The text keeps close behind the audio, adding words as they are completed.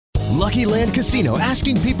Lucky Land Casino,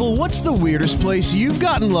 asking people, what's the weirdest place you've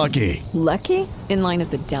gotten lucky? Lucky? In line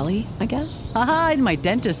at the deli, I guess? Aha, in my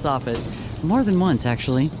dentist's office. More than once,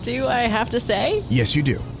 actually. Do I have to say? Yes, you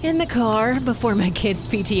do. In the car before my kids'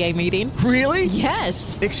 PTA meeting. Really?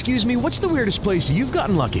 Yes. Excuse me, what's the weirdest place you've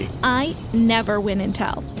gotten lucky? I never win and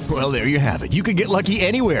tell. Well, there you have it. You can get lucky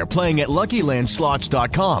anywhere, playing at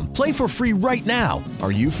LuckyLandSlots.com. Play for free right now.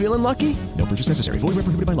 Are you feeling lucky? No purchase necessary. Void where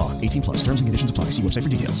prohibited by law. 18 plus. Terms and conditions apply. See website for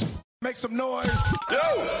details. Make some noise.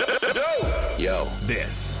 Yo,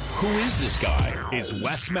 this. Who is this guy? Is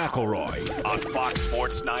Wes McElroy on Fox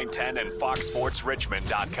Sports 910 and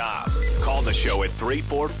FoxSportsRichmond.com. Call the show at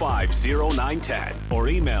 345-0910 or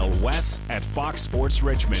email Wes at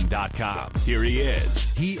FoxSportsRichmond.com. Here he is.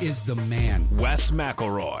 He is the man. Wes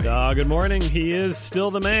McElroy. Good morning. He is still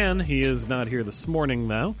the man. He is not here this morning,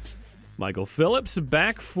 though. Michael Phillips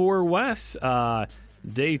back for Wes.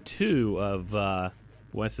 Day 2 of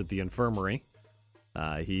Wes at the infirmary.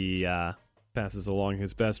 He passes along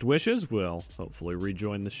his best wishes. Will hopefully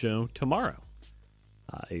rejoin the show tomorrow.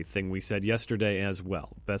 A thing we said yesterday as well.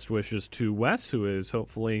 Best wishes to Wes, who is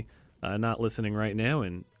hopefully not listening right now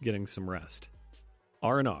and getting some rest.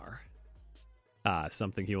 R&R.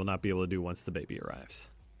 Something he will not be able to do once the baby arrives.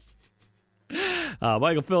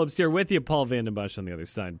 Michael Phillips here with you. Paul Vandenbush on the other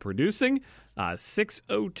side producing.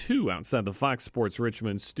 6:02 outside the Fox Sports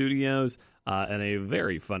Richmond studios. And a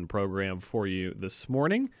very fun program for you this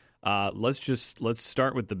morning. Let's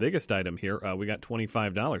start with the biggest item here. We got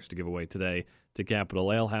 $25 to give away today to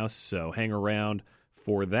Capital Ale House, so hang around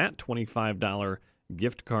for that $25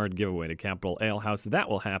 gift card giveaway to Capital Ale House. That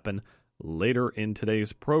will happen later in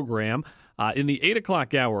today's program. In the 8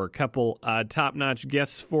 o'clock hour, a couple top-notch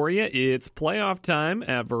guests for you. It's playoff time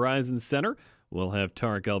at Verizon Center. We'll have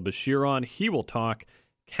Tarek El-Bashir on. He will talk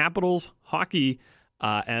Capitals hockey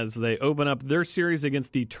as they open up their series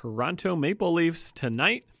against the Toronto Maple Leafs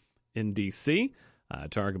tonight in D.C.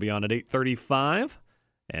 Tarek will be on at 8:35.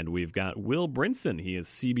 And we've got Will Brinson. He is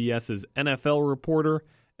CBS's NFL reporter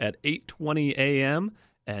at 8:20 a.m.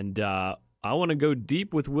 And I want to go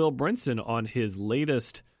deep with Will Brinson on his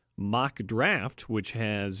latest mock draft, which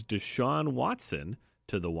has Deshaun Watson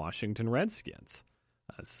to the Washington Redskins,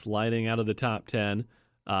 sliding out of the top 10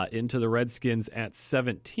 into the Redskins at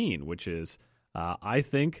 17, which is, I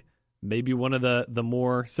think, maybe one of the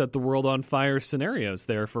more set the world on fire scenarios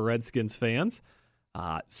there for Redskins fans.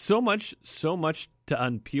 So much to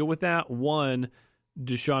unpeel with that. One,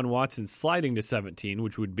 Deshaun Watson sliding to 17,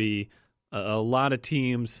 which would be a lot of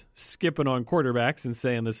teams skipping on quarterbacks and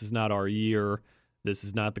saying this is not our year, this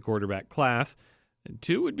is not the quarterback class. And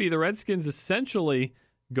two would be the Redskins essentially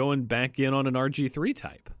going back in on an RG3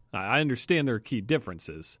 type. I understand there are key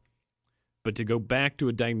differences, but to go back to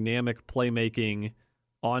a dynamic playmaking,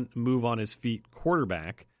 move on his feet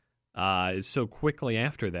quarterback so quickly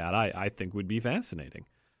after that, I think would be fascinating.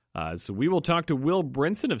 So we will talk to Will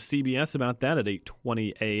Brinson of CBS about that at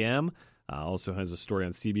 8:20 a.m. Also has a story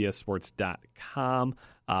on CBSSports.com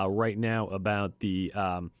right now about the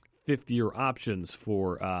fifth-year options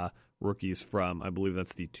for rookies from, I believe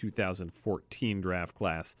that's the 2014 draft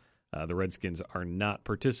class. The Redskins are not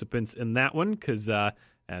participants in that one because,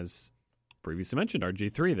 as previously mentioned,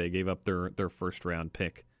 RG3, they gave up their first-round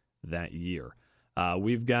pick that year.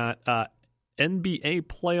 We've got NBA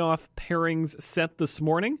playoff pairings set this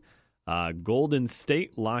morning. Golden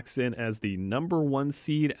State locks in as the number 1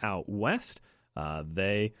 seed out west.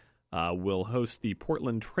 They will host the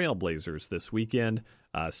Portland Trailblazers this weekend.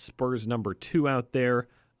 Spurs number 2 out there.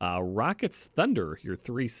 Rockets Thunder, your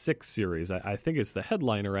 3-6 series, I think is the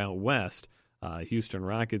headliner out west. Houston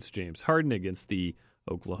Rockets, James Harden against the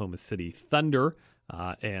Oklahoma City Thunder,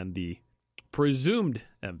 and the presumed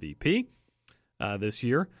MVP this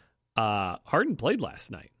year. Harden played last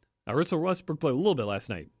night. Russell Westbrook played a little bit last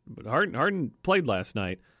night, but Harden played last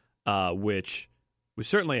night, which was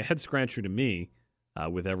certainly a head-scratcher to me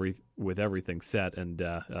with everything set and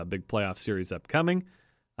a big playoff series upcoming.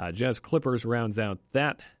 Jazz Clippers rounds out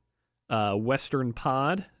that Western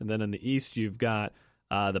pod, and then in the East you've got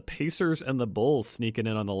the Pacers and the Bulls sneaking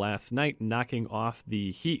in on the last night, knocking off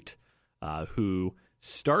the Heat, who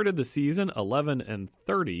started the season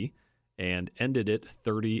 11-30 and ended it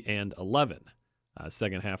 30-11.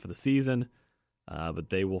 Second half of the season, but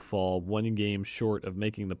they will fall one game short of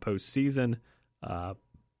making the postseason.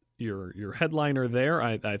 Your headliner there,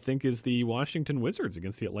 I think, is the Washington Wizards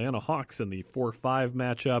against the Atlanta Hawks in the 4-5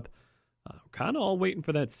 matchup. Kind of all waiting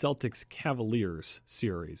for that Celtics-Cavaliers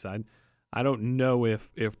series. I don't know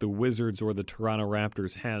if the Wizards or the Toronto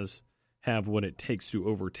Raptors have what it takes to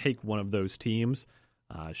overtake one of those teams.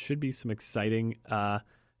 Should be some exciting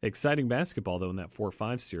Exciting basketball, though, in that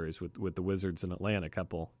 4-5 series with the Wizards in Atlanta,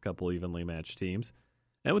 couple evenly matched teams.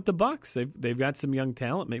 And with the Bucks, they've got some young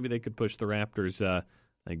talent. Maybe they could push the Raptors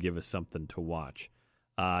and give us something to watch.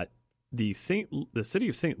 The city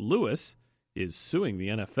of St. Louis is suing the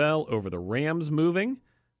NFL over the Rams moving,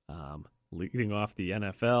 leading off the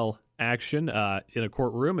NFL action in a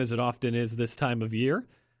courtroom, as it often is this time of year.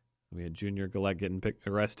 We had Junior Gillette getting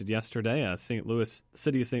arrested yesterday. The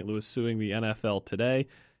city of St. Louis suing the NFL today.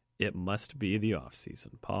 It must be the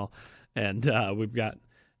offseason, Paul. And we've got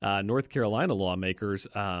North Carolina lawmakers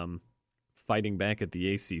fighting back at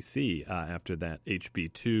the ACC after that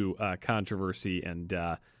HB2 controversy and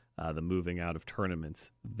the moving out of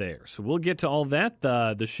tournaments there. So we'll get to all that.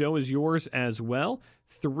 The show is yours as well.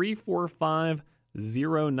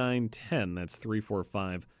 345-0910. That's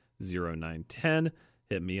 345-0910.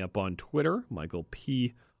 Hit me up on Twitter, Michael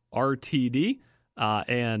P. RTD.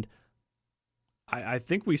 And I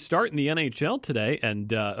think we start in the NHL today,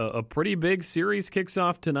 and a pretty big series kicks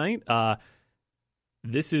off tonight.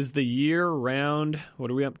 This is the year round.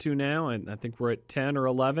 What are we up to now? And I think we're at 10 or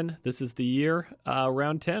 11. This is the year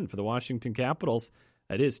round 10 for the Washington Capitals.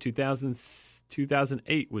 It is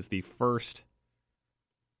 2008 was the first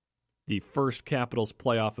Capitals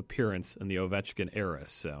playoff appearance in the Ovechkin era.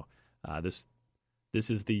 So this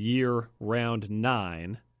is the year round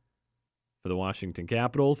 9 for the Washington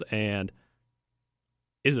Capitals, and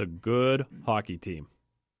is a good hockey team.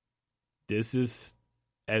 This is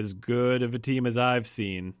as good of a team as I've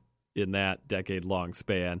seen in that decade-long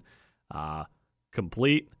span.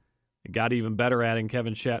 Complete. It got even better adding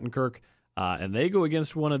Kevin Shattenkirk. And they go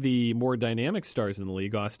against one of the more dynamic stars in the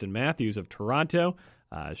league, Austin Matthews of Toronto.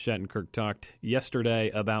 Shattenkirk talked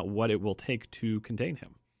yesterday about what it will take to contain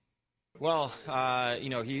him. Well,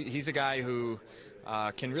 he's a guy who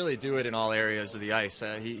can really do it in all areas of the ice.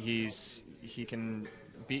 He can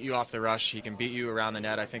beat you off the rush. He can beat you around the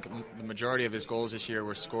net. I think the majority of his goals this year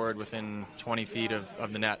were scored within 20 feet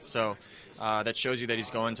of the net. So that shows you that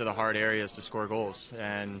he's going to the hard areas to score goals.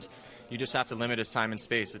 And you just have to limit his time and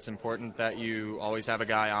space. It's important that you always have a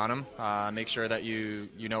guy on him. Make sure that you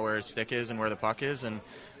know where his stick is and where the puck is. And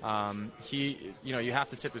you have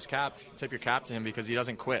to tip your cap to him because he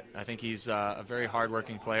doesn't quit. I think he's a very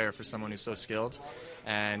hardworking player for someone who's so skilled,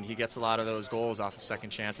 and he gets a lot of those goals off of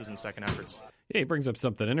second chances and second efforts. Yeah, he brings up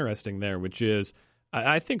something interesting there, which is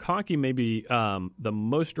I think hockey may be the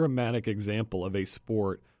most dramatic example of a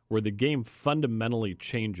sport where the game fundamentally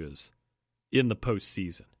changes in the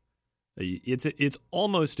postseason. It's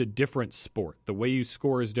almost a different sport. The way you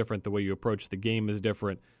score is different. The way you approach the game is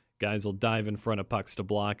different. Guys will dive in front of pucks to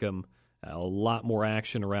block them. A lot more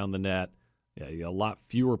action around the net. A lot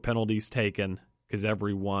fewer penalties taken because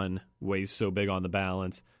everyone weighs so big on the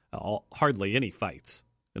balance. Hardly any fights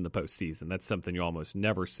in the postseason. That's something you almost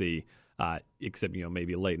never see, except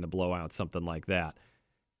maybe late in a blowout, something like that.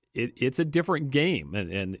 It's a different game,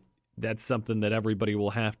 and that's something that everybody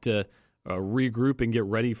will have to regroup and get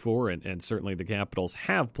ready for. And certainly the Capitals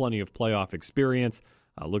have plenty of playoff experience,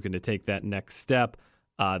 looking to take that next step.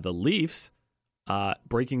 The Leafs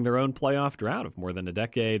breaking their own playoff drought of more than a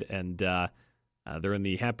decade, and they're in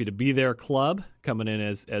the happy to be there club, coming in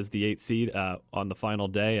as the 8th seed on the final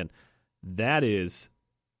day, and that is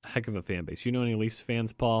a heck of a fan base. You know any Leafs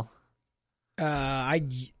fans, Paul? No, I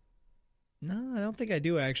don't think I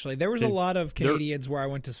do, actually. There was a lot of Canadians where I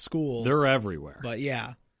went to school. They're everywhere. But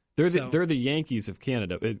yeah. They're the Yankees of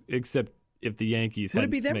Canada, except if the Yankees would it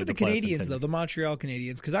be them or the Canadians, though, the Montreal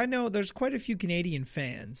Canadiens? Because I know there's quite a few Canadian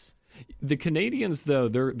fans. The Canadians, though,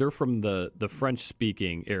 they're from the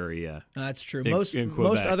French-speaking area. That's true. In most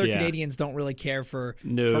Quebec, other yeah. Canadians don't really care for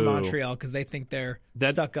Montreal because they think they're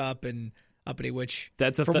stuck up and uppity, which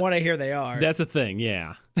from what I hear they are. That's a thing,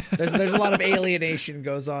 yeah. There's a lot of alienation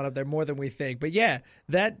goes on up there, more than we think. But yeah,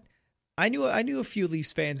 I knew a few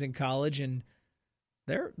Leafs fans in college, and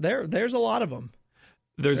there's a lot of them.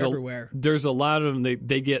 They're everywhere. There's a lot of them.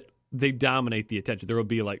 They dominate the attention. There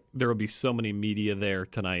will be so many media there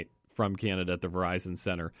tonight from Canada at the Verizon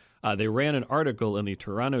Center. They ran an article in the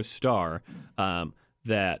Toronto Star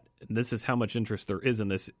that this is how much interest there is in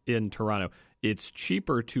this in Toronto. It's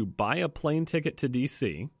cheaper to buy a plane ticket to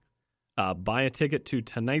D.C., buy a ticket to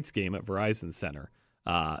tonight's game at Verizon Center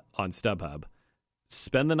on StubHub,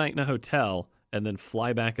 spend the night in a hotel, and then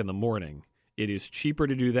fly back in the morning. It is cheaper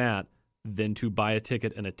to do that than to buy a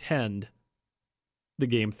ticket and attend the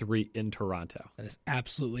Game 3 in Toronto. That is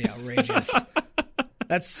absolutely outrageous.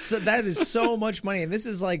 That is so much money, and this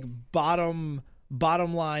is like bottom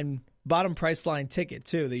price line ticket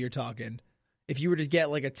too that you're talking. If you were to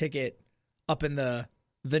get like a ticket up in the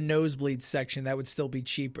the nosebleed section, that would still be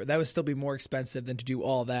cheaper. That would still be more expensive than to do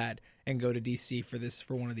all that and go to DC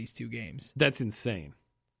for one of these 2 games. That's insane.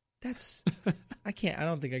 That's I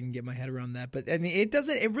don't think I can get my head around that. But I mean,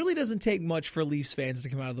 it really doesn't take much for Leafs fans to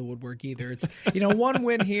come out of the woodwork either. It's, one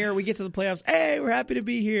win here, we get to the playoffs. Hey, we're happy to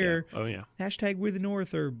be here. Yeah. Oh yeah. Hashtag we're the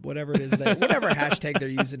North or whatever it is. Whatever hashtag they're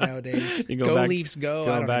using nowadays. Go back, Leafs, go.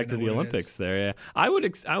 Going back to the Olympics there. Yeah. I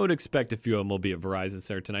would expect a few of them will be at Verizon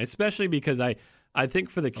Center tonight, especially because I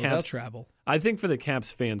think for the Caps, they'll travel. I think for the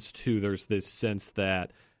Caps fans too, there's this sense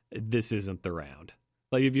that this isn't the round.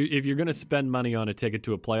 Like if you're going to spend money on a ticket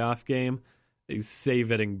to a playoff game,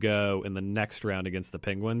 save it and go in the next round against the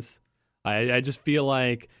Penguins. I just feel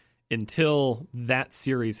like until that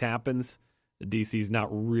series happens, DC's not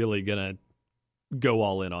really going to go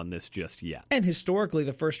all in on this just yet. And historically,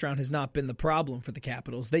 the first round has not been the problem for the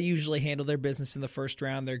Capitals. They usually handle their business in the first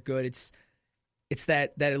round. They're good. It's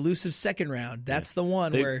that elusive second round. That's the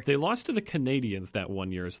one where they lost to the Canadiens that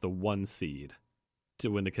one year as the 1 seed, to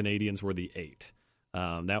when the Canadiens were the 8.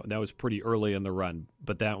 That was pretty early in the run,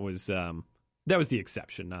 but that was the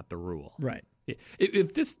exception, not the rule. Right.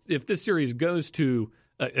 If this series goes to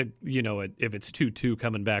if it's 2-2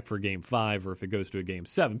 coming back for Game 5, or if it goes to a Game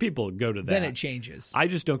 7, people go to that. Then it changes. I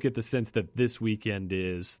just don't get the sense that this weekend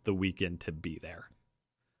is the weekend to be there.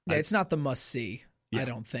 Yeah, it's not the must see. Yeah. I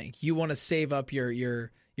don't think you want to save up your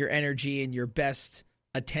energy and your best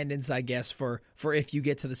attendance, I guess, for if you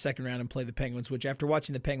get to the second round and play the Penguins. Which, after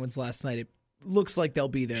watching the Penguins last night, it looks like they'll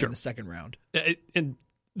be there in the second round. And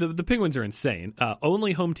the Penguins are insane.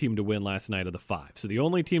 Only home team to win last night of the 5. So the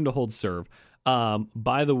only team to hold serve.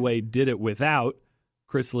 By the way, did it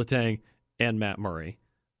Chris Letang and Matt Murray.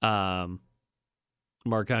 Marc-Andre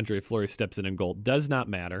Fleury steps in goal. Does not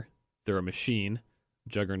matter. They're a machine,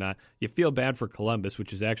 juggernaut. You feel bad for Columbus,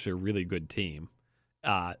 which is actually a really good team.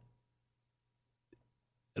 The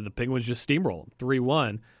Penguins just steamroll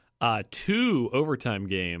 3-1. 2 overtime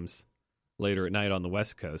games later at night on the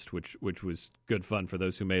West Coast, which was good fun for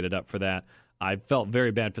those who made it up for that. I felt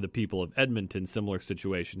very bad for the people of Edmonton, similar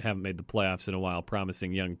situation, haven't made the playoffs in a while,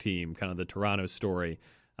 promising young team, kind of the Toronto story,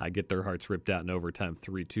 get their hearts ripped out in overtime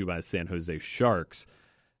 3-2 by the San Jose Sharks.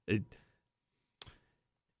 We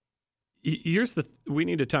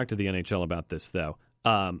need to talk to the NHL about this, though.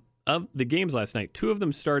 Of the games last night, 2 of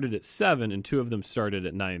them started at 7 and 2 of them started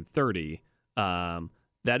at 9:30.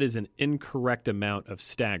 That is an incorrect amount of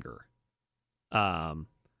stagger. All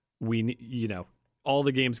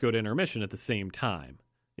the games go to intermission at the same time.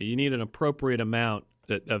 You need an appropriate amount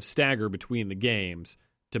of stagger between the games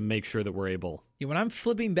to make sure that we're able. Yeah, when I'm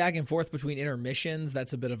flipping back and forth between intermissions,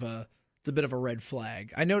 that's a bit of a red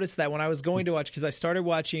flag. I noticed that when I was going to watch, because I started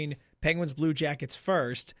watching Penguins Blue Jackets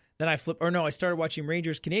first, then I started watching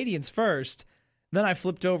Rangers Canadiens first, then I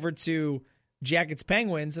flipped over to Jackets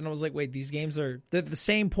Penguins, and I was like, wait, they're at the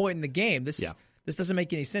same point in the game. This doesn't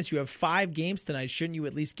make any sense. You have 5 games tonight. Shouldn't you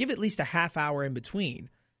give at least a half hour in between?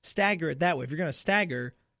 Stagger it that way. If you're going to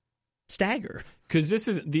stagger. Because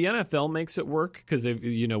the NFL makes it work because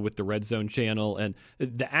with the Red Zone channel, and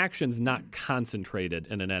the action's not concentrated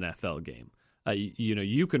in an NFL game.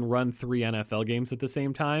 You can run 3 NFL games at the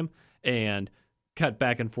same time and cut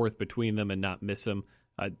back and forth between them and not miss them.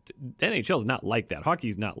 NHL's not like that.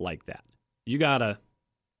 Hockey's not like that. You gotta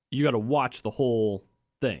watch the whole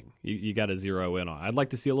thing. You got to zero in on. I'd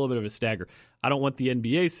like to see a little bit of a stagger. I don't want the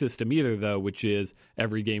NBA system either, though, which is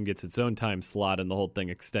every game gets its own time slot and the whole thing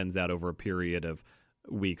extends out over a period of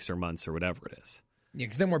weeks or months or whatever it is. Yeah,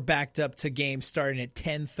 because then we're backed up to games starting at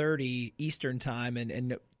 10:30 Eastern time,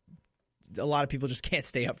 and a lot of people just can't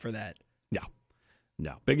stay up for that.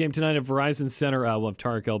 No. Big game tonight at Verizon Center. We'll have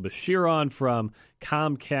Tarek El-Bashir on from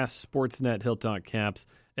Comcast Sportsnet. He'll talk Caps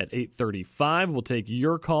at 8:35. We'll take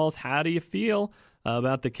your calls. How do you feel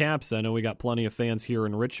about the Caps? I know we got plenty of fans here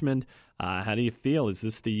in Richmond. How do you feel? Is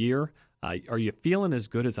this the year? Are you feeling as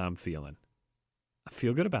good as I'm feeling? I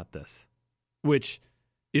feel good about this, which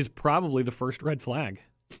is probably the first red flag.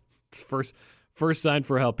 First sign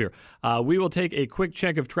for help here. We will take a quick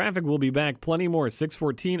check of traffic. We'll be back. Plenty more.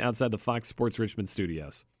 6:14 outside the Fox Sports Richmond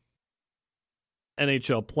studios.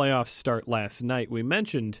 NHL playoffs start last night. We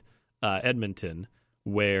mentioned Edmonton,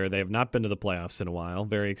 where they have not been to the playoffs in a while.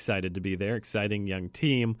 Very excited to be there. Exciting young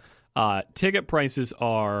team. Ticket prices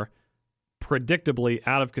are predictably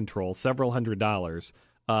out of control, several $100s.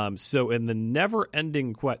 So in the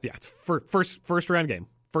never-ending first round game.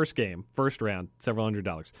 First round, several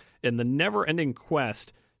 $100s. In the never-ending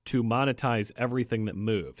quest to monetize everything that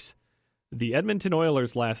moves, the Edmonton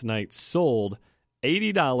Oilers last night sold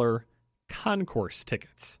 $80 concourse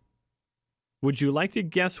tickets. Would you like to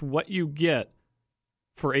guess what you get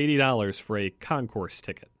for $80 for a concourse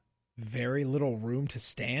ticket. Very little room to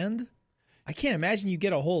stand? I can't imagine you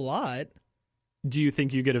get a whole lot. Do you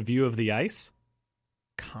think you get a view of the ice?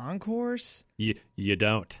 Concourse? You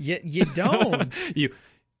don't. You don't.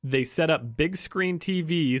 They set up big screen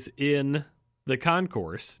TVs in the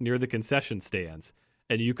concourse near the concession stands,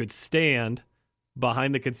 and you could stand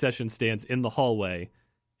behind the concession stands in the hallway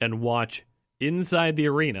and watch inside the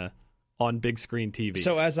arena on big screen TVs.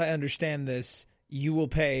 So as I understand this, you will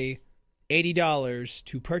pay $80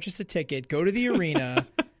 to purchase a ticket, go to the arena,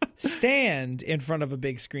 stand in front of a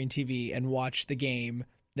big screen TV, and watch the game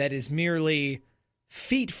that is merely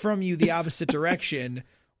feet from you the opposite direction,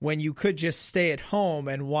 when you could just stay at home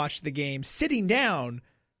and watch the game sitting down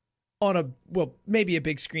on maybe a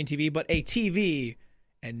big screen TV, but a TV,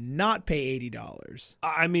 and not pay $80.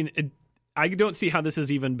 I mean, I don't see how this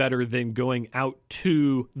is even better than going out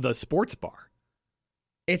to the sports bar.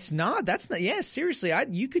 It's not. That's not. Yeah, seriously.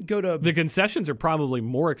 You could go to... The concessions are probably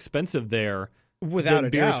more expensive there without than a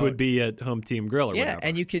beers doubt would be at Home Team Grill or whatever.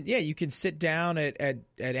 And you can sit down at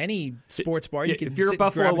any sports bar. You can if you're sit at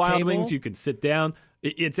Buffalo grab a Wild table. Wings, you can sit down.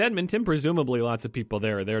 It's Edmonton. Presumably, lots of people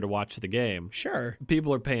there are there to watch the game. Sure.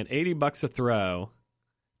 People are paying $80 a throw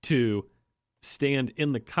to stand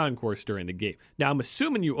in the concourse during the game. Now, I'm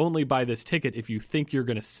assuming you only buy this ticket if you think you're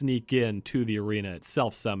going to sneak in to the arena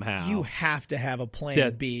itself somehow. You have to have a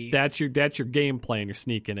plan B. That's your game plan. You're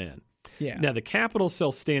sneaking in. Yeah. Now, the Capitals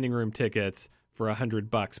sell standing room tickets for $100,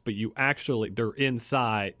 but they're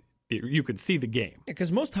inside. You can see the game.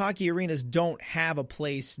 Because most hockey arenas don't have a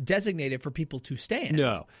place designated for people to stand.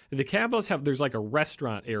 No. The Capitals there's like a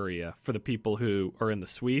restaurant area for the people who are in the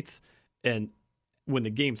suites, and when the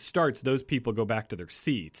game starts, those people go back to their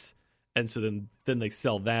seats, and so then they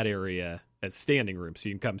sell that area as standing room, so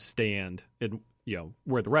you can come stand in,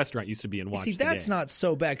 where the restaurant used to be and watch the game. See, that's not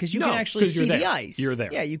so bad, because you can actually see the ice. You're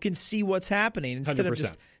there. Yeah, you can see what's happening instead 100%. of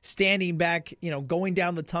just standing back, going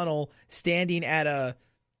down the tunnel, standing at a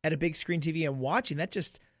big screen TV and watching. That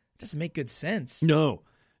just doesn't make good sense. No.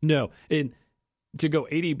 And to go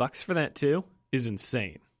 $80 for that too is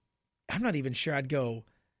insane. I'm not even sure I'd go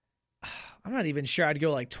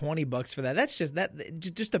like $20 for that. That's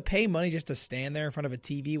just to pay money just to stand there in front of a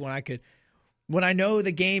TV when I know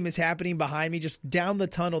the game is happening behind me, just down the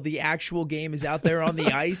tunnel, the actual game is out there on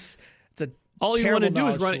the ice. It's all you want to do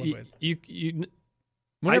is run it.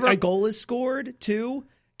 Whenever a goal is scored, too,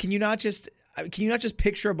 can you not just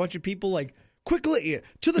picture a bunch of people like quickly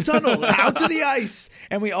to the tunnel, out to the ice,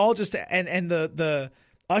 and we all just and the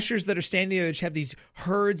ushers that are standing there just have these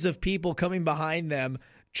herds of people coming behind them.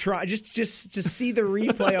 Try just to see the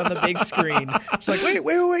replay on the big screen. It's like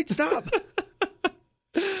wait, stop.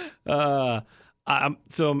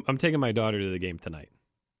 I'm taking my daughter to the game tonight.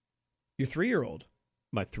 Your 3-year-old?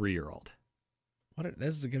 My 3-year-old.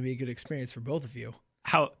 This is going to be a good experience for both of you.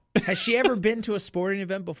 How has she ever been to a sporting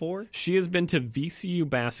event before? She has been to VCU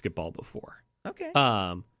basketball before. Okay. It's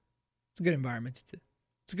a good environment.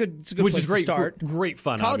 It's a good which place is great, to start. Great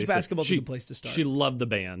fun. College obviously. basketball is a good place to start. She loved the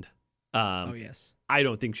band. Oh yes. I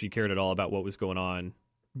don't think she cared at all about what was going on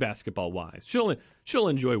basketball wise. She'll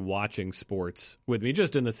enjoy watching sports with me,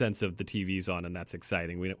 just in the sense of the TV's on and that's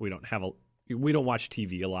exciting. We don't watch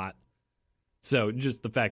TV a lot, so just the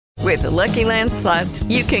fact. With the Lucky Land Slots,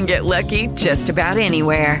 you can get lucky just about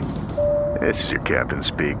anywhere. This is your captain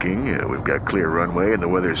speaking. We've got clear runway and the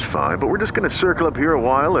weather's fine, but we're just going to circle up here a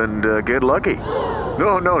while and get lucky.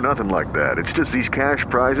 No, nothing like that. It's just these cash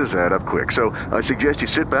prizes add up quick. So I suggest you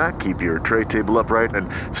sit back, keep your tray table upright, and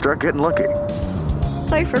start getting lucky.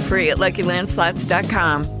 Play for free at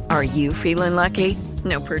LuckyLandSlots.com. Are you feeling lucky?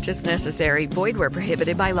 No purchase necessary. Void where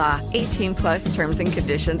prohibited by law. 18+ terms and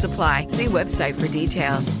conditions apply. See website for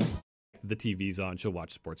details. The TV's on. She'll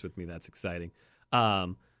watch sports with me. That's exciting.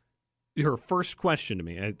 Her first question to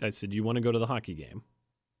me, I said, "Do you want to go to the hockey game?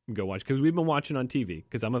 Go watch," because we've been watching on TV.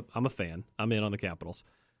 Because I'm a fan. I'm in on the Capitals.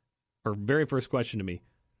 Her very first question to me: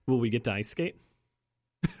 "Will we get to ice skate?"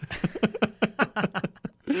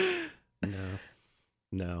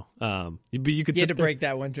 No. But you could. You had to break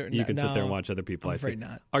that one. You can sit there and watch other people. I'm afraid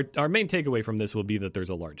not. Our main takeaway from this will be that there's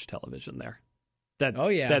a large television there. That's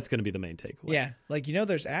going to be the main takeaway. Yeah,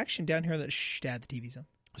 there's action down here. Dad, the TV's on.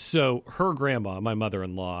 So her grandma, my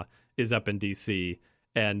mother-in-law, is up in D.C.,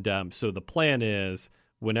 and so the plan is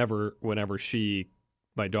whenever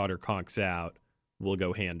my daughter conks out, we'll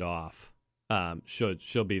go hand off.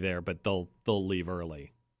 She'll be there, but they'll leave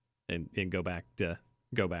early and go back and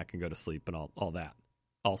go to sleep and all that.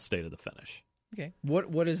 I'll stay to the finish. Okay.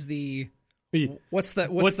 What's the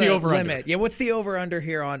over limit? Under? Yeah, what's the over under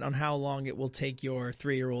here on how long it will take your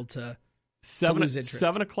 3-year-old to lose interest?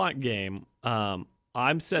 7 o'clock game.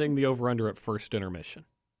 I'm setting the over-under at first intermission.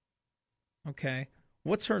 Okay.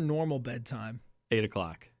 What's her normal bedtime? 8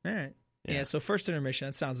 o'clock. All right. Yeah, so first intermission,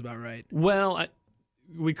 that sounds about right. Well,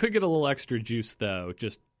 we could get a little extra juice, though.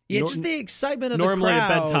 Just the excitement of the crowd. Normally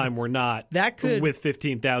at bedtime, we're not that could, with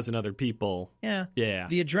 15,000 other people. Yeah. Yeah.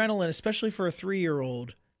 The adrenaline, especially for a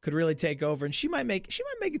 3-year-old, could really take over, and she might make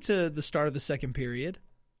it to the start of the second period.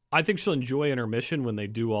 I think she'll enjoy intermission when they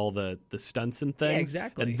do all the stunts and things. Yeah,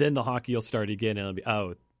 exactly. And then the hockey will start again, and it'll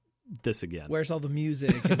be, this again. Where's all the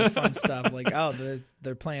music and the fun stuff? Like,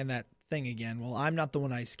 they're playing that thing again. Well, I'm not the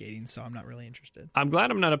one ice skating, so I'm not really interested. I'm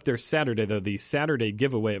glad I'm not up there Saturday, though. The Saturday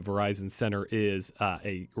giveaway at Verizon Center is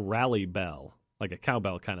a rally bell, like a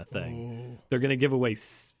cowbell kind of thing. They're going to give away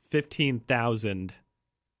 15,000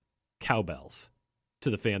 cowbells to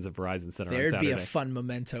the fans of Verizon Center on Saturday. There'd be a fun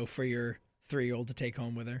memento for your 3-year-old to take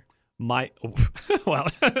home with her. Well,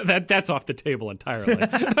 that's off the table entirely.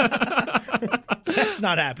 That's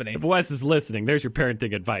not happening. If Wes is listening, there's your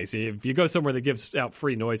parenting advice. If you go somewhere that gives out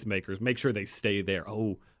free noisemakers, make sure they stay there.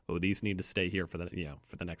 Oh, these need to stay here for the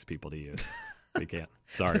next people to use. We can't.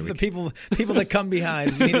 Sorry, the people that come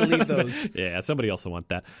behind, we need to leave those. Yeah, somebody else will want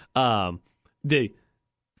that.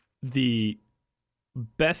 The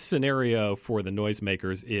best scenario for the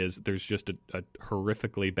noisemakers is there's just a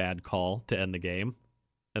horrifically bad call to end the game,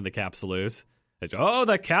 and the Caps lose.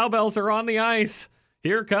 The cowbells are on the ice.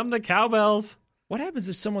 Here come the cowbells. What happens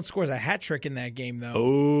if someone scores a hat trick in that game, though?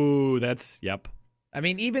 Oh, yep. I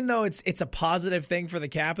mean, even though it's a positive thing for the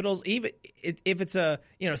Capitals, even if it's say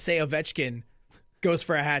Ovechkin goes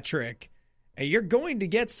for a hat trick, and you're going to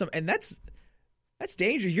get some, and that's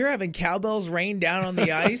dangerous. You're having cowbells rain down on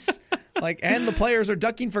the ice, and the players are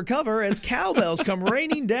ducking for cover as cowbells come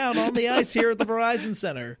raining down on the ice here at the Verizon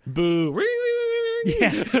Center. Boo!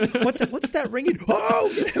 Yeah, what's that ringing?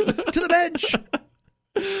 Oh, get him to the bench.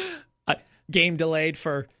 Game delayed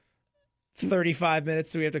for 35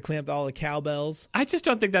 minutes, so we have to clean up all the cowbells. I just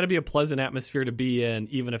don't think that'd be a pleasant atmosphere to be in,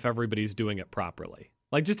 even if everybody's doing it properly.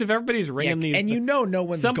 Like, just if everybody's ringing these... And no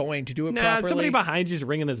one's going to do it properly. Somebody behind you's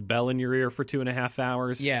ringing this bell in your ear for 2.5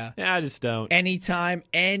 hours. Yeah. I just don't. Anytime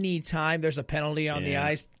there's a penalty on the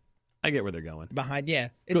ice... I get where they're going. Behind, yeah.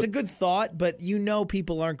 It's a good thought, but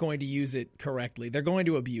people aren't going to use it correctly. They're going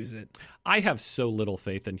to abuse it. I have so little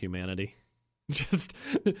faith in humanity. Just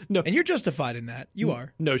no. And you're justified in that. You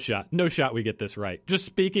are. No shot we get this right. Just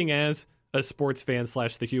speaking as a sports fan /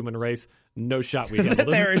 the human race, no shot we get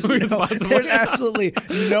this. There's absolutely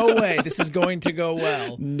no way this is going to go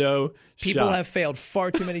well. No People shot. have failed far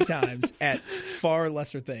too many times at far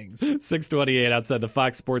lesser things. 6:28 outside the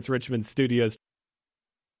Fox Sports Richmond studios.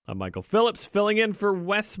 I'm Michael Phillips, filling in for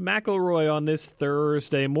Wes McElroy on this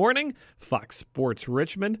Thursday morning. Fox Sports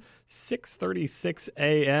Richmond, 6:36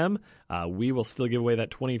 a.m. We will still give away that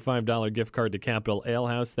 $25 gift card to Capital Ale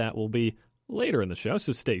House. That will be later in the show,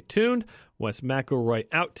 so stay tuned. Wes McElroy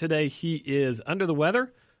out today. He is under the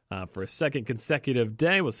weather for a second consecutive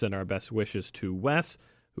day. We'll send our best wishes to Wes,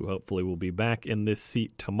 who hopefully will be back in this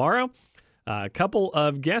seat tomorrow. A couple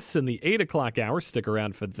of guests in the 8 o'clock hour. Stick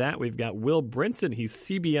around for that. We've got Will Brinson. He's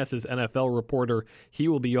CBS's NFL reporter. He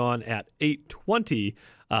will be on at 8:20.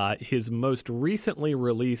 His most recently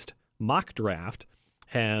released mock draft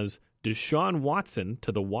has Deshaun Watson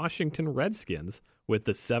to the Washington Redskins with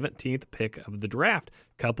the 17th pick of the draft.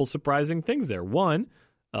 Couple surprising things there. One,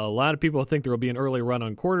 a lot of people think there will be an early run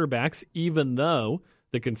on quarterbacks, even though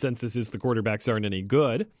the consensus is the quarterbacks aren't any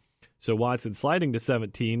good. So Watson sliding to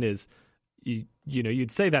 17 is... you'd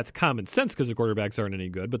say that's common sense because the quarterbacks aren't any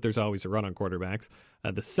good, but there's always a run on quarterbacks.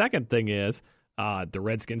 The second thing is the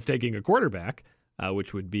Redskins taking a quarterback,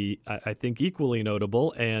 which would be, I think, equally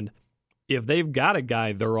notable. And if they've got a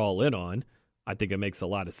guy they're all in on, I think it makes a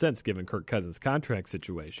lot of sense given Kirk Cousins' contract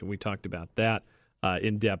situation. We talked about that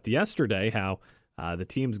in depth yesterday, how the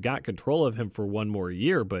team's got control of him for one more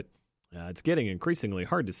year, but it's getting increasingly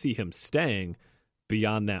hard to see him staying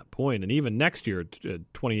beyond that point. And even next year,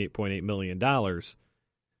 $28.8 million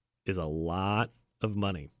is a lot of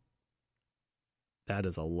money. That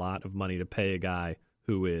is a lot of money to pay a guy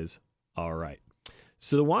who is all right.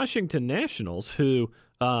 So the Washington Nationals, who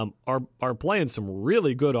are playing some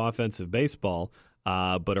really good offensive baseball,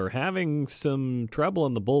 but are having some trouble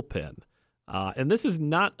in the bullpen. And this is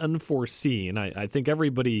not unforeseen. I think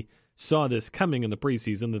everybody saw this coming in the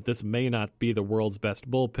preseason, that this may not be the world's best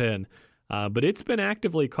bullpen. But it's been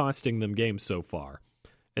actively costing them games so far.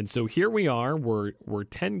 And so here we are. We're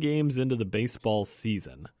 10 games into the baseball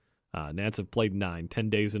season. Nats have played 9, 10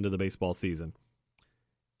 days into the baseball season.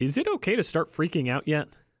 Is it okay to start freaking out yet?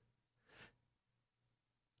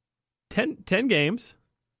 10 games.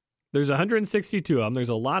 There's 162 of them. There's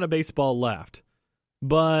a lot of baseball left.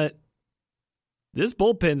 But this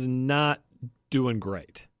bullpen's not doing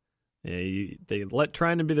great. They let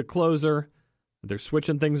Trinan be the closer. They're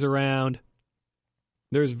switching things around.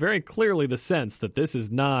 There's very clearly the sense that this is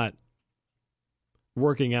not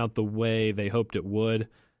working out the way they hoped it would.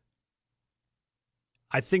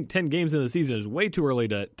 I think 10 games in the season is way too early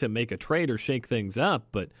to make a trade or shake things up,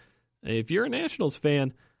 but if you're a Nationals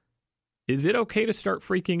fan, is it okay to start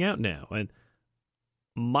freaking out now? And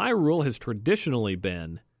my rule has traditionally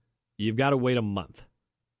been you've got to wait a month.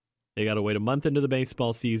 You got to wait a month into the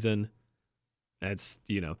baseball season. That's,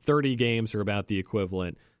 30 games are about the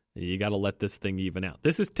equivalent. You got to let this thing even out.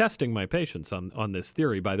 This is testing my patience on this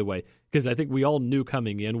theory, by the way, because I think we all knew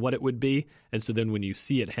coming in what it would be. And so then when you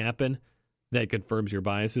see it happen, that confirms your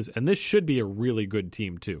biases. And this should be a really good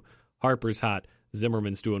team, too. Harper's hot.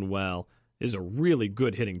 Zimmerman's doing well. This is a really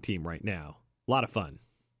good hitting team right now. A lot of fun.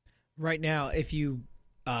 Right now, if you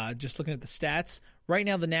just looking at the stats, right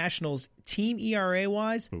now the Nationals, team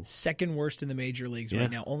ERA-wise, second worst in the major leagues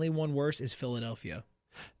right now. Only one worse is Philadelphia.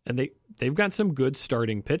 And they've got some good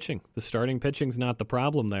starting pitching. The starting pitching's not the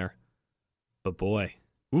problem there. But boy,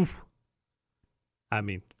 oof. I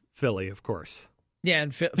mean, Philly, of course. Yeah,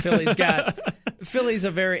 and Philly's got Philly's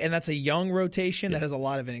and that's a young rotation that has a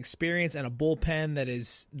lot of inexperience and a bullpen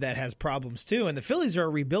that has problems too. And the Phillies are a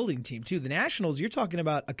rebuilding team too. The Nationals, you're talking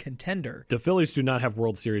about a contender. The Phillies do not have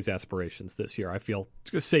World Series aspirations this year. I feel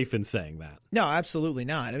safe in saying that. No, absolutely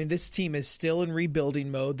not. I mean, this team is still in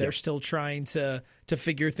rebuilding mode. They're still trying to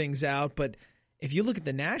figure things out. But if you look at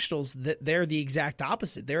the Nationals, they're the exact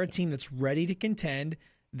opposite. They're a team that's ready to contend.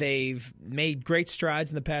 They've made great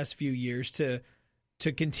strides in the past few years to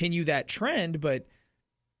continue that trend, but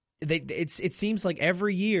it seems like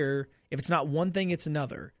every year, if it's not one thing, it's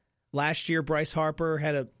another. Last year, Bryce Harper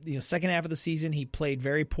had a second half of the season. He played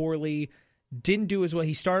very poorly, didn't do as well.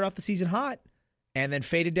 He started off the season hot and then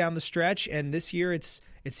faded down the stretch. And this year, it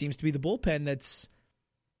seems to be the bullpen that's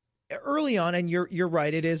early on. And you're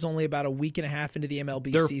right, it is only about a week and a half into the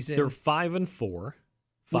MLB season. They're 5-4,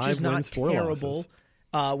 which is not 4 terrible. losses.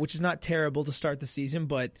 Which is not terrible to start the season,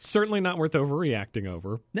 but certainly not worth overreacting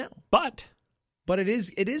over. No, but it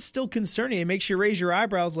is still concerning. It makes you raise your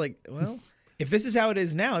eyebrows. Like, well, if this is how it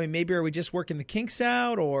is now, I mean, maybe are we just working the kinks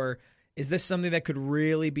out, or is this something that could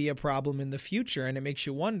really be a problem in the future? And it makes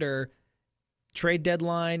you wonder. Trade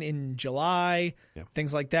deadline in July,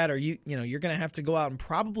 things like that. Are you're going to have to go out and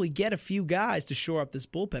probably get a few guys to shore up this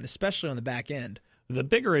bullpen, especially on the back end. The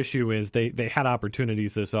bigger issue is they had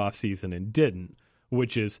opportunities this offseason and didn't.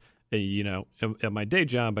 Which is, at my day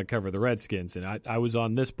job, I cover the Redskins, and I was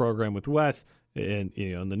on this program with Wes, and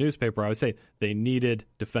in the newspaper, I would say they needed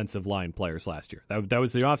defensive line players last year. That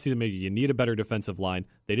was the offseason. Maybe you need a better defensive line.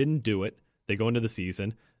 They didn't do it. They go into the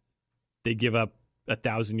season. They give up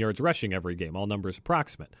 1,000 yards rushing every game, all numbers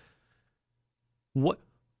approximate.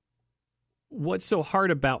 What's so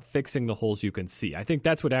hard about fixing the holes you can see? I think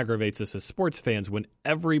that's what aggravates us as sports fans when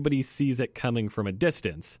everybody sees it coming from a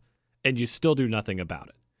distance and you still do nothing about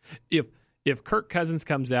it. If Kirk Cousins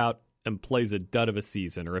comes out and plays a dud of a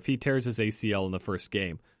season, or if he tears his ACL in the first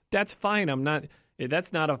game, that's fine.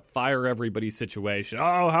 That's not a fire everybody situation.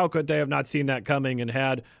 Oh, how could they have not seen that coming and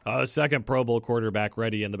had a second Pro Bowl quarterback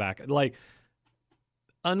ready in the back? Like,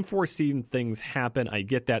 unforeseen things happen. I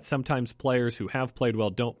get that. Sometimes players who have played well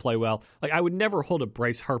don't play well. Like, I would never hold a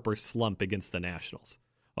Bryce Harper slump against the Nationals.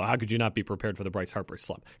 Well, how could you not be prepared for the Bryce Harper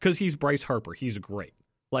slump? Because he's Bryce Harper. He's great.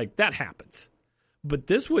 Like, that happens. But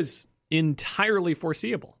this was entirely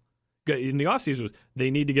foreseeable. In the offseason, they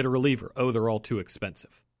need to get a reliever. Oh, they're all too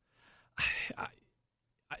expensive.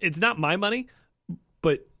 It's not my money,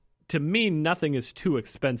 but to me, nothing is too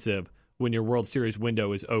expensive when your World Series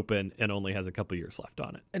window is open and only has a couple years left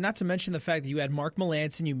on it. And not to mention the fact that you had Mark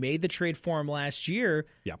Melancon, you made the trade for him last year,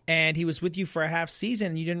 and he was with you for a half season,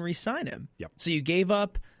 and you didn't re-sign him. So you gave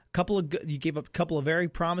up a couple of very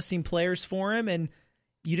promising players for him, and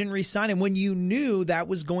you didn't re-sign him when you knew that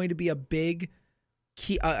was going to be a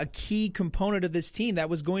key component of this team.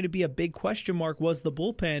 That was going to be a big question mark, was the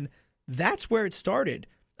bullpen. That's where it started.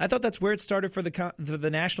 I thought that's where it started for the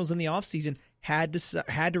Nationals in the offseason. Had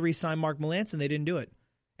to re-sign Mark Melancon. They didn't do it.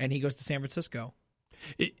 And he goes to San Francisco.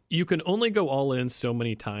 You can only go all in so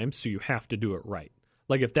many times, so you have to do it right.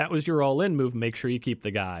 Like, if that was your all-in move, make sure you keep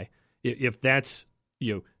the guy. If that's,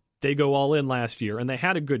 they go all in last year, and they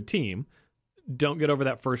had a good team, don't get over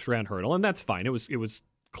that first-round hurdle, and that's fine. It was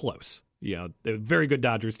close. A very good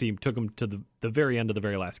Dodgers team took them to the very end of the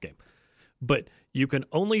very last game. But you can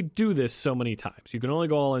only do this so many times. You can only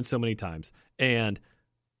go all in so many times. And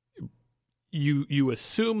you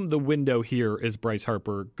assume the window here is Bryce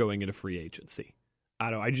Harper going into free agency.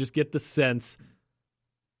 I just get the sense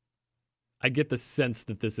I get the sense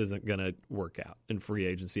that this isn't going to work out in free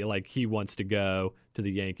agency. Like, he wants to go to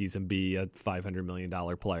the Yankees and be a $500 million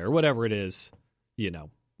player, whatever it is,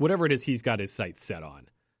 whatever it is he's got his sights set on.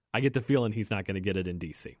 I get the feeling he's not going to get it in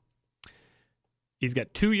D.C. He's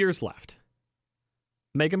got 2 years left.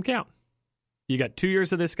 Make him count. You got 2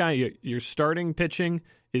 years of this guy. Your starting pitching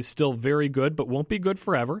is still very good, but won't be good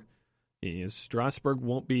forever. Strasburg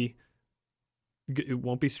won't be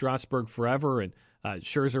Strasburg forever, and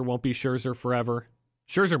Scherzer won't be Scherzer forever.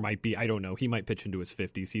 Scherzer might be. I don't know. He might pitch into his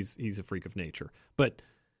 50s. He's a freak of nature. But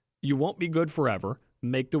you won't be good forever.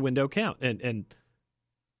 Make the window count. And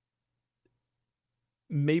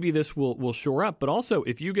maybe this will shore up. But also,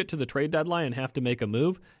 if you get to the trade deadline and have to make a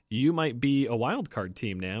move, you might be a wild card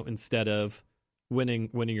team now instead of winning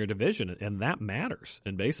your division, and that matters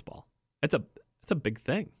in baseball. That's a big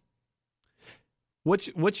thing.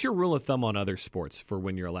 What's your rule of thumb on other sports for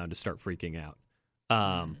when you're allowed to start freaking out?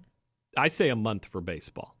 I say a month for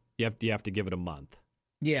baseball. You have to give it a month.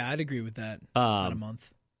 Yeah, I'd agree with that. About a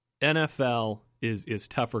month. NFL is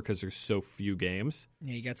tougher because there's so few games.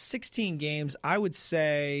 Yeah, you got 16 games. I would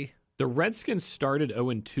say the Redskins started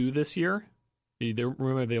 0-2 this year.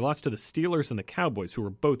 Remember, they lost to the Steelers and the Cowboys, who were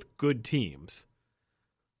both good teams.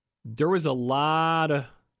 There was a lot of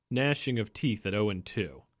gnashing of teeth at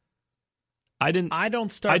 0-2. I didn't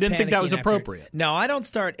think that was appropriate. No, I don't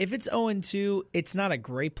start. If it's 0-2, it's not a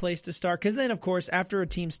great place to start. Because then, of course, whenever a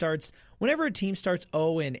team starts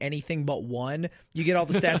 0 in anything but 1, you get all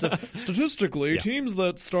the stats of statistically teams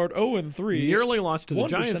that start 0-3 nearly lost to the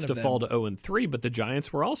Giants to fall to 0-3, but the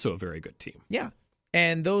Giants were also a very good team. Yeah,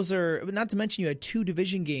 and those are not to mention you had 2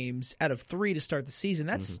 division games out of 3 to start the season.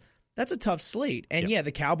 That's a tough slate. And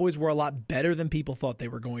the Cowboys were a lot better than people thought they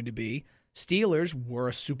were going to be. Steelers were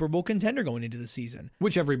a Super Bowl contender going into the season.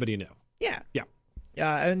 Which everybody knew. Yeah. Yeah.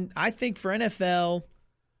 And I think for NFL,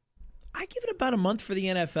 I give it about a month for the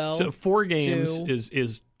NFL. So 4 games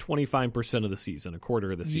is 25% of the season, a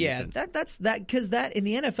quarter of the season. Yeah, that's because that in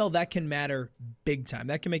the NFL that can matter big time.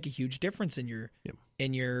 That can make a huge difference in your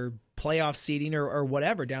playoff seeding or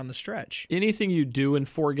whatever down the stretch. Anything you do in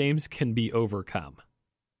 4 games can be overcome.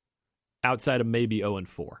 Outside of maybe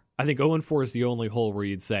 0-4. I think 0-4 is the only hole where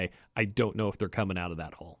you'd say, I don't know if they're coming out of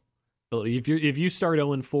that hole. If you start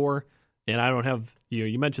 0-4, and I don't have,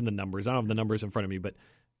 you mentioned the numbers. I don't have the numbers in front of me, but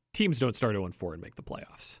teams don't start 0-4 and make the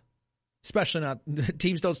playoffs. Especially not,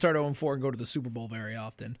 teams don't start 0-4 and go to the Super Bowl very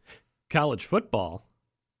often. College football,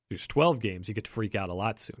 there's 12 games. You get to freak out a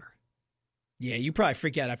lot sooner. Yeah, you probably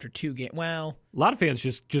freak out after 2 games. Well, a lot of fans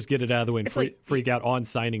just get it out of the way and freak out on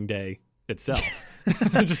signing day itself.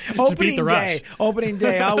 just beat the rush. Opening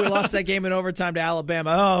day. Oh, we lost that game in overtime to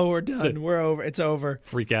Alabama. Oh, we're done. We're over. It's over.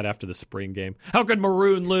 Freak out after the spring game. How could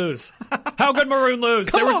Maroon lose? How could Maroon lose?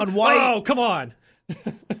 Come on, White. Oh, come on.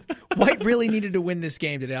 White really needed to win this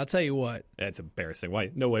game today. I'll tell you what. It's embarrassing.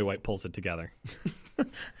 White. No way White pulls it together.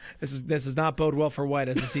 This does not bode well for White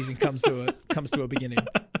as the season comes to a beginning.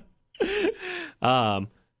 I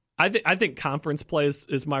think conference play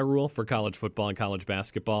is my rule for college football and college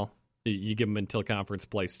basketball. You give them until conference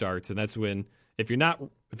play starts, and that's when if you're not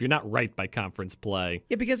right by conference play,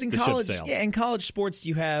 because in college sports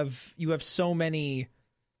you have so many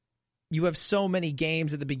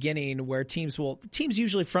games at the beginning where teams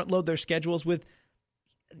usually front load their schedules with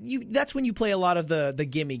you. That's when you play a lot of the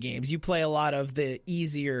gimme games. You play a lot of the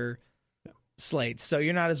easier slates, so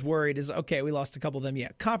you're not as worried as okay, we lost a couple of them. Yeah,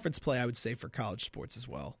 conference play I would say for college sports as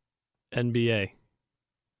well. NBA.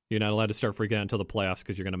 You're not allowed to start freaking out until the playoffs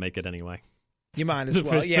because you're going to make it anyway. You might as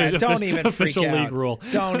well. Yeah, don't even freak out. Official league rule.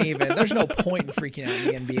 Don't even. There's no point in freaking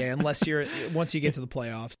out in the NBA unless once you get to the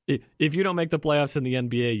playoffs. If you don't make the playoffs in the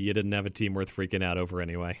NBA, you didn't have a team worth freaking out over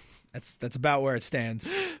anyway. That's about where it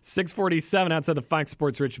stands. 6:47 outside the Fox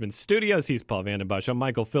Sports Richmond studios. He's Paul Vandenbush. I'm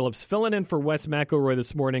Michael Phillips, filling in for Wes McElroy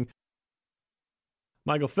this morning.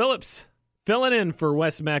 Michael Phillips filling in for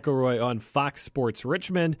Wes McElroy on Fox Sports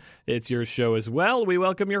Richmond. It's your show as well. We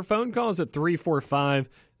welcome your phone calls at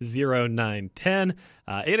 345-0910.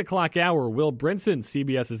 8 o'clock hour, Will Brinson,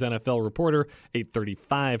 CBS's NFL reporter.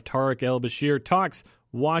 8:35, Tariq El-Bashir talks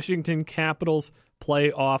Washington Capitals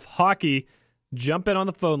playoff hockey. Jump in on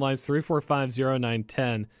the phone lines,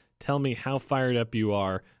 345-0910. Tell me how fired up you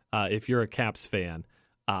are if you're a Caps fan.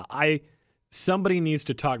 Somebody needs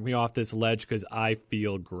to talk me off this ledge because I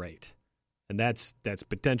feel great. And that's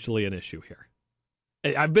potentially an issue here.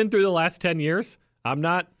 I've been through the last 10 years. I'm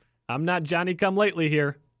not Johnny come lately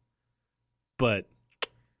here. But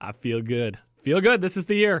I feel good. Feel good. This is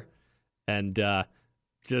the year. And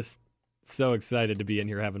just so excited to be in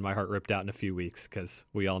here having my heart ripped out in a few weeks because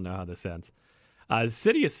we all know how this ends.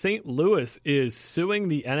 City of St. Louis is suing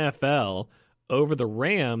the NFL over the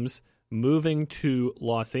Rams moving to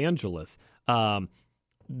Los Angeles.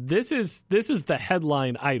 This is the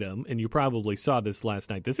headline item, and you probably saw this last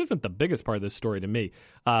night. This isn't the biggest part of this story to me.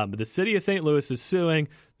 But the City of St. Louis is suing.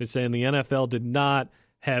 They're saying the NFL did not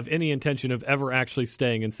have any intention of ever actually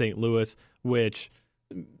staying in St. Louis, which,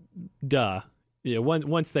 duh. Yeah,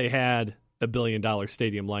 once they had a $1 billion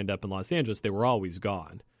stadium lined up in Los Angeles, they were always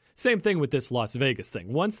gone. Same thing with this Las Vegas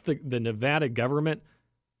thing. Once the Nevada government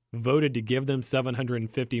voted to give them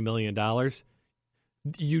 $750 million,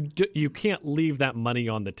 you can't leave that money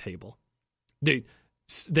on the table. They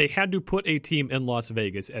had to put a team in Las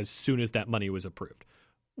Vegas as soon as that money was approved.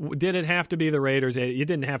 Did it have to be the Raiders? It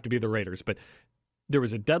didn't have to be the Raiders, but there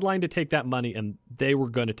was a deadline to take that money, and they were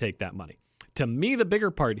going to take that money. To me, the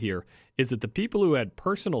bigger part here is that the people who had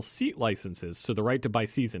personal seat licenses, so the right to buy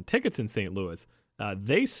season tickets in St. Louis,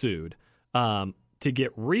 they sued to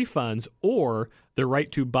get refunds or the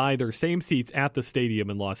right to buy their same seats at the stadium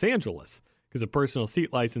in Los Angeles. Because a personal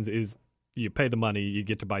seat license is you pay the money, you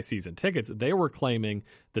get to buy season tickets. They were claiming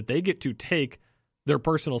that they get to take their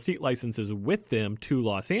personal seat licenses with them to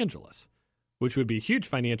Los Angeles, which would be a huge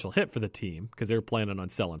financial hit for the team because they're planning on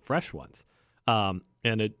selling fresh ones.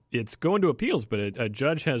 And it's going to appeals, but a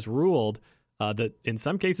judge has ruled that in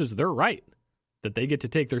some cases they're right, that they get to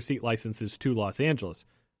take their seat licenses to Los Angeles,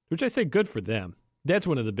 which I say good for them. That's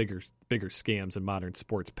one of the bigger scams in modern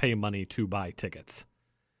sports, pay money to buy tickets.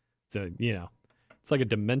 So, it's like a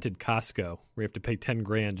demented Costco where you have to pay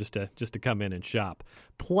 $10,000 just to come in and shop.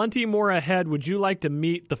 Plenty more ahead. Would you like to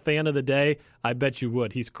meet the fan of the day? I bet you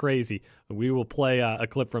would. He's crazy. We will play a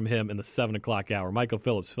clip from him in the 7 o'clock hour. Michael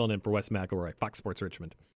Phillips filling in for Wes McElroy, Fox Sports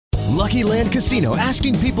Richmond. Lucky Land Casino,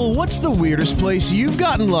 asking people, what's the weirdest place you've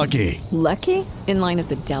gotten lucky? Lucky? In line at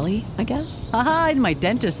the deli, I guess? Aha, in my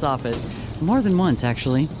dentist's office. More than once,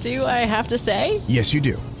 actually. Do I have to say? Yes, you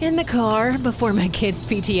do. In the car before my kids'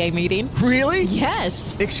 PTA meeting. Really?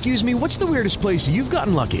 Yes. Excuse me, what's the weirdest place you've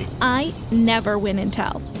gotten lucky? I never win and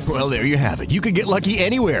tell. Well, there you have it. You can get lucky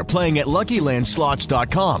anywhere, playing at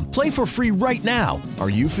LuckyLandSlots.com. Play for free right now. Are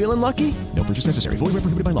you feeling lucky? No purchase necessary. Void where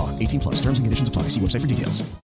prohibited by law. 18+. Terms and conditions apply. See website for details.